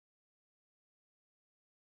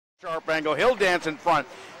Sharp angle, he'll dance in front,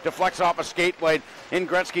 deflects off a skate blade, in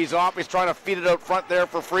Gretzky's off, he's trying to feed it out front there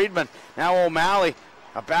for Friedman. Now O'Malley,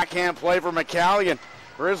 a backhand play for McCallion.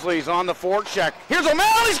 Grizzlies on the forecheck, here's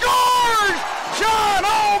O'Malley, scores! John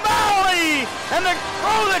O'Malley! And the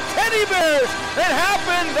Teddy Bears, it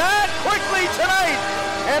happened that quickly tonight,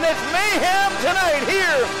 and it's mayhem tonight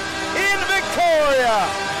here in Victoria.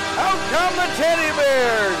 Out come the Teddy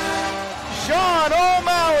Bears. Sean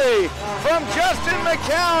O'Malley from Justin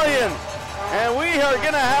McCallion. And we are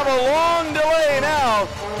going to have a long delay now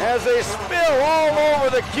as they spill all over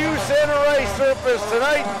the Q Center ice surface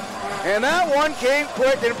tonight. And that one came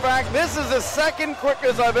quick. In fact, this is the second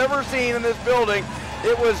quickest I've ever seen in this building.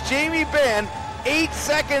 It was Jamie Benn, 8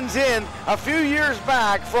 seconds in, a few years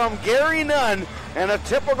back from Gary Nunn. And a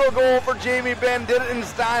typical goal for Jamie Benn, did it in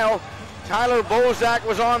style. Tyler Bozak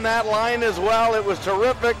was on that line as well. It was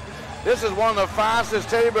terrific. This is one of the fastest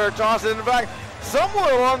Teddy Bear tosses. In fact,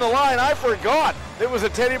 somewhere along the line, I forgot it was a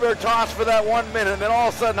Teddy Bear toss for that 1 minute. And then all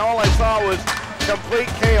of a sudden, all I saw was complete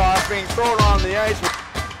chaos being thrown on the ice.